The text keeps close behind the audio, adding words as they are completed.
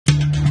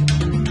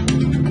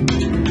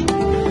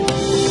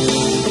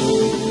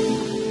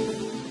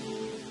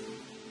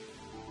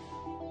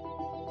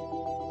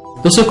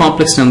दोस्तों,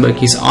 complex number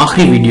की इस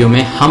आखिरी वीडियो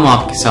में हम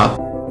आपके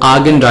साथ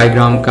आर्गन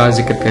डायग्राम का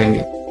जिक्र करेंगे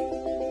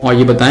और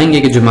ये बताएंगे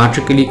कि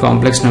ज्योमेट्रिकली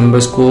कॉम्प्लेक्स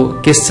नंबर्स को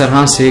किस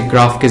तरह से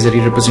ग्राफ के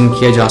जरिए रिप्रेजेंट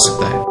किया जा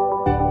सकता है।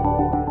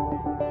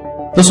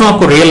 दोस्तों,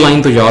 आपको रियल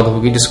लाइन तो याद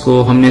होगी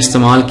जिसको हमने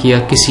इस्तेमाल किया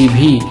किसी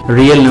भी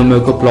रियल नंबर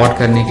को प्लॉट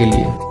करने के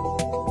लिए।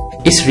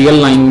 इस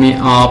रियल लाइन में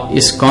आप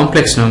इस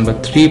कॉम्प्लेक्स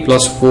नंबर 3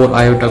 + 4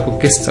 आयोटा को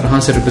किस तरह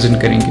से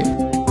रिप्रेजेंट करेंगे।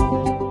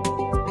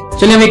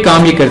 चलिए हम एक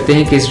काम ये करते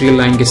हैं कि इस रियल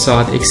लाइन के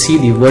साथ एक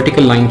सीधी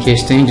वर्टिकल लाइन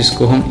खींचते हैं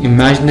जिसको हम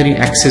इमेजिनरी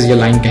एक्सिस या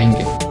लाइन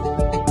कहेंगे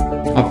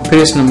और फिर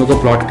इस नंबर को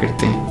प्लॉट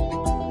करते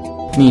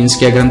हैं। मींस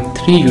कि अगर हम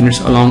 3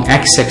 यूनिट्स अलोंग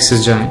एक्स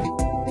एक्सिस जाएं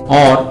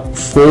और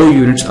 4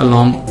 यूनिट्स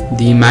अलोंग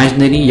द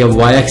इमेजिनरी या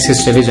वाई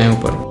एक्सिस चले जाएं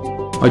ऊपर,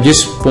 और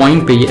जिस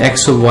पॉइंट पे ये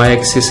एक्स और वाई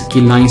एक्सिस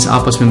की लाइंस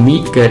आपस में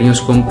मीट कर रही हैं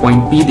उसको हम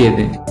पॉइंट पी दे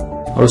दें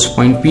और उस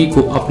पॉइंट पी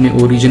को अपने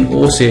ओरिजिन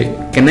ओ से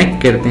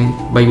कनेक्ट करते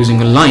हैं बाय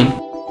यूजिंग अ लाइन,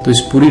 तो इस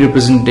पूरी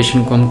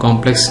रिप्रेजेंटेशन को हम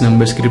कॉम्प्लेक्स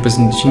नंबर्स की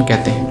रिप्रेजेंटेशन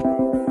कहते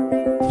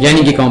हैं।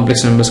 यानी कि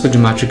कॉम्प्लेक्स नंबर्स को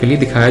ज्योमेट्रिकली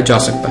दिखाया जा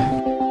सकता है।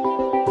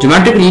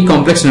 ज्योमेट्रिकली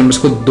कॉम्प्लेक्स नंबर्स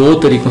को 2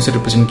 तरीकों से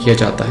रिप्रेजेंट किया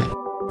जाता है,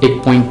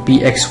 एक पॉइंट पी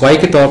एक्स वाई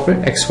के तौर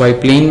पर एक्स वाई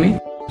प्लेन में,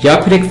 या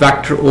फिर एक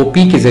वेक्टर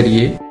ओपी के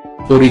जरिए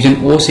ओरिजिन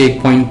ओ से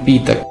एक पॉइंट पी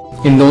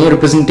तक। इन दोनों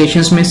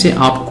रिप्रेजेंटेशंस में से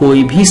आप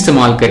कोई भी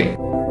इस्तेमाल करें,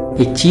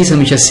 एक चीज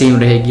हमेशा सेम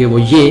रहेगी, वो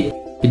ये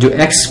कि जो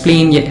एक्स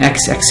प्लेन या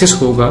एक्स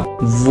एक्सिस होगा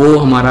वो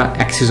हमारा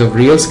एक्सिस ऑफ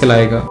रियल्स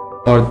कहलाएगा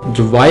और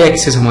जो वाई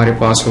एक्सिस हमारे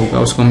पास होगा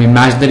उसको हम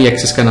इमेजिनरी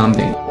एक्सिस का नाम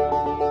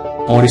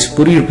देंगे और इस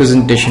पूरी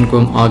रिप्रेजेंटेशन को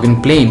हम आर्गन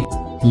प्लेन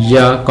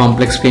या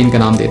कॉम्प्लेक्स प्लेन का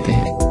नाम देते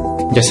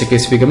हैं, जैसे कि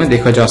इस फिगर में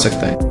देखा जा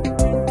सकता है।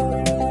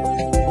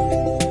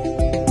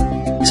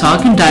 इस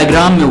आर्गन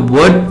डायग्राम में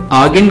वर्ड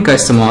आर्गन का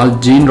इस्तेमाल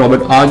जीन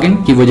रॉबर्ट आर्गन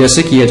की वजह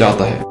से किया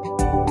जाता है,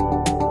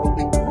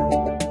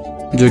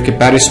 जो कि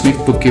पेरिस में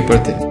बुक कीपर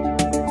थे।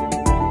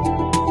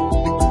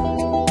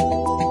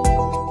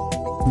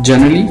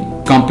 जनरली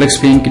कॉम्प्लेक्स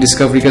प्लेन की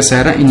डिस्कवरी का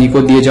सहरा इन्हीं को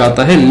दिया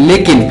जाता है,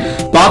 लेकिन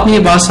बाद में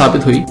यह बात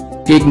साबित हुई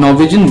कि एक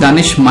नॉर्वेजियन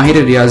दानिश माहिर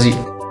रियाजी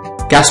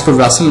कैस्पर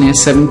वेसल ने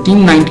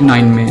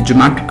 1799 में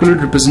geometrical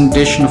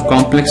representation of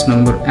complex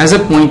number as a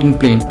point in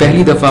plane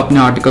पहली दफा अपने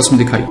आर्टिकल्स में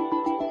दिखाई।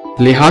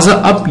 लिहाजा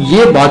अब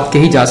ये बात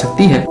कही जा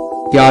सकती है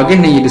कि आगे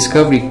ने ये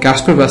डिस्कवरी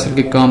कैस्पर वेसल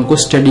के काम को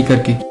स्टडी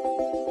करके की।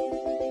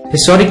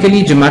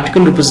 Historically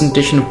geometrical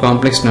representation of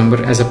complex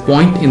number as a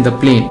point in the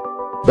plane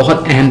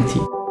बहुत अहम थी,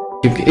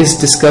 क्योंकि इस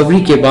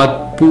डिस्कवरी के बाद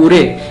पूरे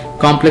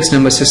कॉम्प्लेक्स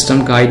नंबर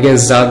सिस्टम का आइडिया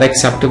ज्यादा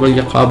एक्सेप्टेबल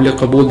या काबिल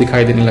कबूल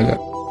दिखाई देने लगा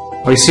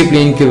और इसी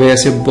प्लेन की वजह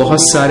से बहुत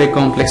सारे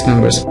complex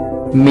numbers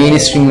main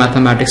stream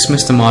mathematics में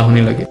इस्तेमाल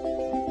होने लगे।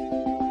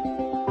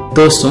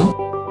 दोस्तों,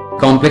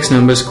 कॉम्प्लेक्स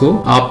नंबर्स को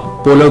आप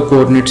पोलर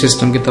कोऑर्डिनेट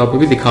सिस्टम के तौर पर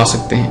भी दिखा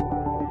सकते हैं,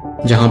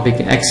 जहां पे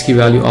कि x की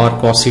वैल्यू r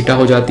cos थीटा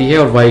हो जाती है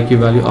और y की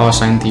वैल्यू r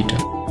sin थीटा,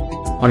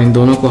 और इन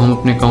दोनों को हम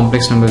अपने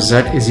complex number z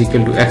 =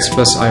 x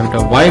 + iota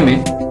y में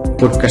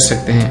पुट कर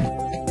सकते हैं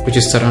कुछ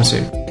इस तरह से,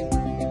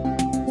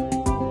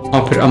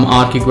 और फिर हम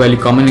r की वैल्यू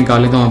कॉमन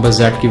निकालें तो हमारे पास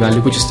z की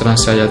वैल्यू कुछ इस तरह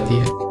से आ जाती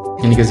है,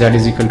 यानी कि z =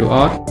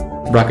 r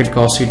bracket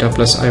cos theta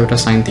 + iota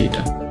sin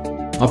theta.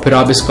 और फिर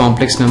आप इस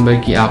कॉम्प्लेक्स नंबर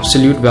की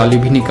एब्सोल्यूट वैल्यू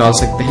भी निकाल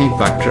सकते हैं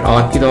एक वेक्टर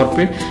r के तौर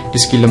पर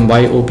जिसकी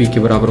लंबाई OP के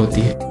बराबर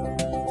होती है।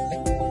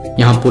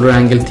 यहाँ पोलर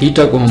एंगल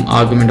थीटा को हम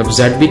आर्गुमेंट ऑफ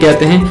z भी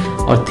कहते हैं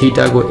और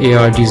थीटा को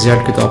ARGZ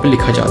के तौर पर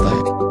लिखा जाता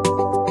है।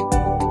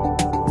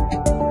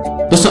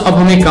 दोस्तों, अब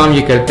हम एक काम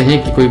ये करते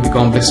हैं कि कोई भी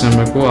कॉम्प्लेक्स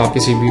नंबर को आप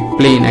किसी भी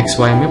प्लेन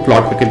XY में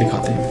प्लॉट करके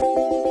दिखाते हैं।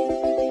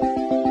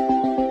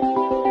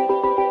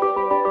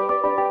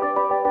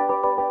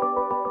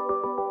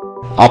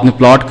 आपने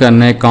प्लॉट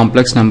करना है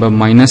कॉम्प्लेक्स नंबर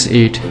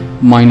 -8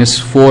 -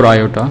 4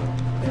 आयोटा।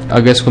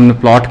 अगर इसको हमने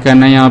प्लॉट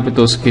करना है यहाँ पे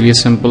तो उसके लिए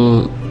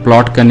सिंपल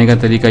प्लॉट करने का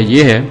तरीका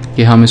ये है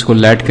कि हम इसको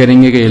लेट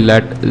करेंगे कि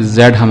लेट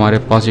z हमारे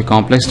पास ये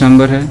कॉम्प्लेक्स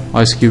नंबर है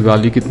और इसकी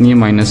वैल्यू कितनी है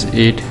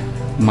 -8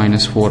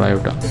 - 4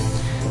 आयोटा।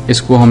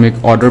 इसको हम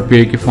एक ऑर्डर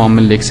पेयर की फॉर्म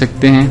में लिख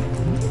सकते हैं,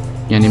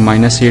 यानी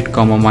 -8,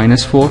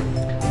 -4,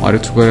 और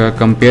इसको अगर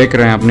कंपेयर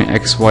करें अपने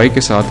XY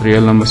के साथ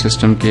रियल नंबर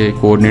सिस्टम के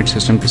कोऑर्डिनेट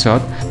सिस्टम के साथ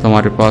तो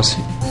हमारे पास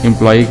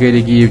इंप्लाई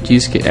करेगी ये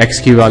चीज़ कि x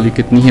की वैल्यू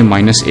कितनी है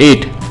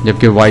 -8,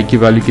 जबकि y की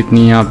वैल्यू कितनी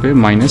है यहाँ पे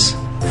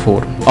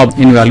 -4। अब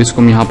इन वैल्यूज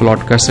को हम यहाँ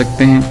प्लॉट कर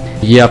सकते हैं।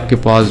 ये आपके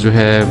पास जो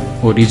है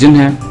ओरिजिन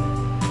है,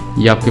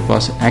 ये आपके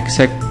पास x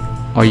है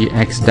और ये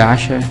x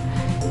डैश है,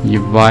 ये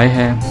y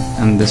है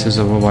and this is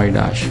our y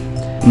dash.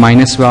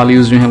 Minus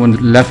values जो है वो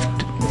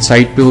लेफ्ट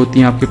साइड पे होती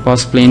हैं आपके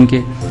पास प्लेन के।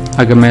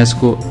 अगर मैं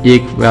इसको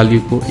एक वैल्यू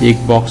को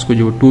एक बॉक्स को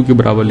जो 2 के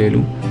बराबर ले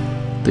लूँ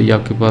तो ये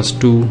आपके पास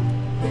 2,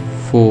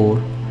 4,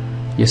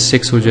 ये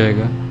 6 हो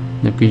जाएगा,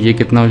 जबकि ये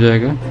कितना हो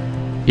जाएगा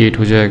 8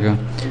 हो जाएगा।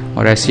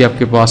 और ऐसे ही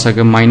आपके पास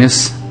अगर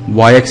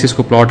 -y एक्सिस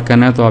को प्लॉट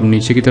करना है तो आप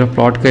नीचे की तरफ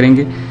प्लॉट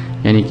करेंगे,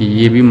 यानी कि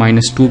ये भी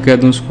 -2 कह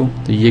दूँ उसको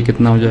तो ये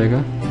कितना हो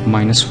जाएगा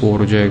 -4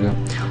 हो जाएगा।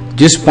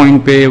 जिस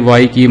पॉइंट पे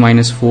y की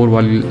 -4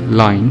 वाली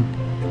लाइन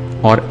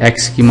और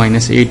x की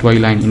 -8 वाली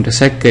लाइन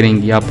इंटरसेक्ट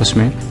करेंगी आपस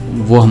में,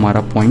 वो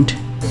हमारा पॉइंट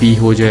P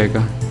हो जाएगा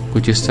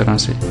कुछ इस तरह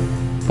से।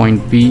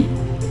 पॉइंट P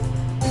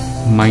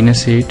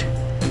 -8,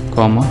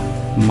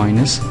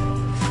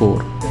 -4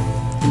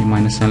 ये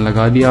माइनस साइन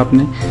लगा दिया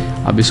आपने।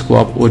 अब इसको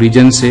आप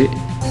ओरिजिन से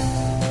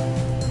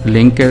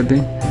लिंक कर दें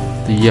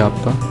तो ये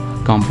आपका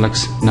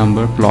कॉम्प्लेक्स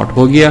नंबर प्लॉट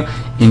हो गया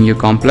इन योर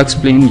कॉम्प्लेक्स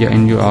प्लेन या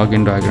इन योर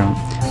आर्गन डायग्राम।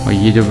 और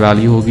ये जो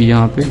वैल्यू होगी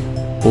यहाँ पे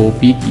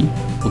OP की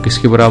वो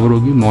किसके बराबर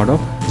होगी, मॉड ऑफ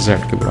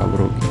Z के बराबर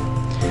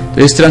होगी।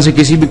 तो इस तरह से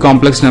किसी भी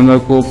कॉम्प्लेक्स नंबर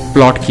को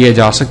प्लॉट किया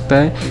जा सकता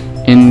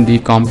है इन द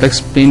कॉम्प्लेक्स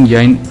प्लेन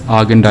या इन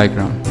argon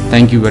diagram.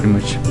 Thank you very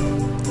much.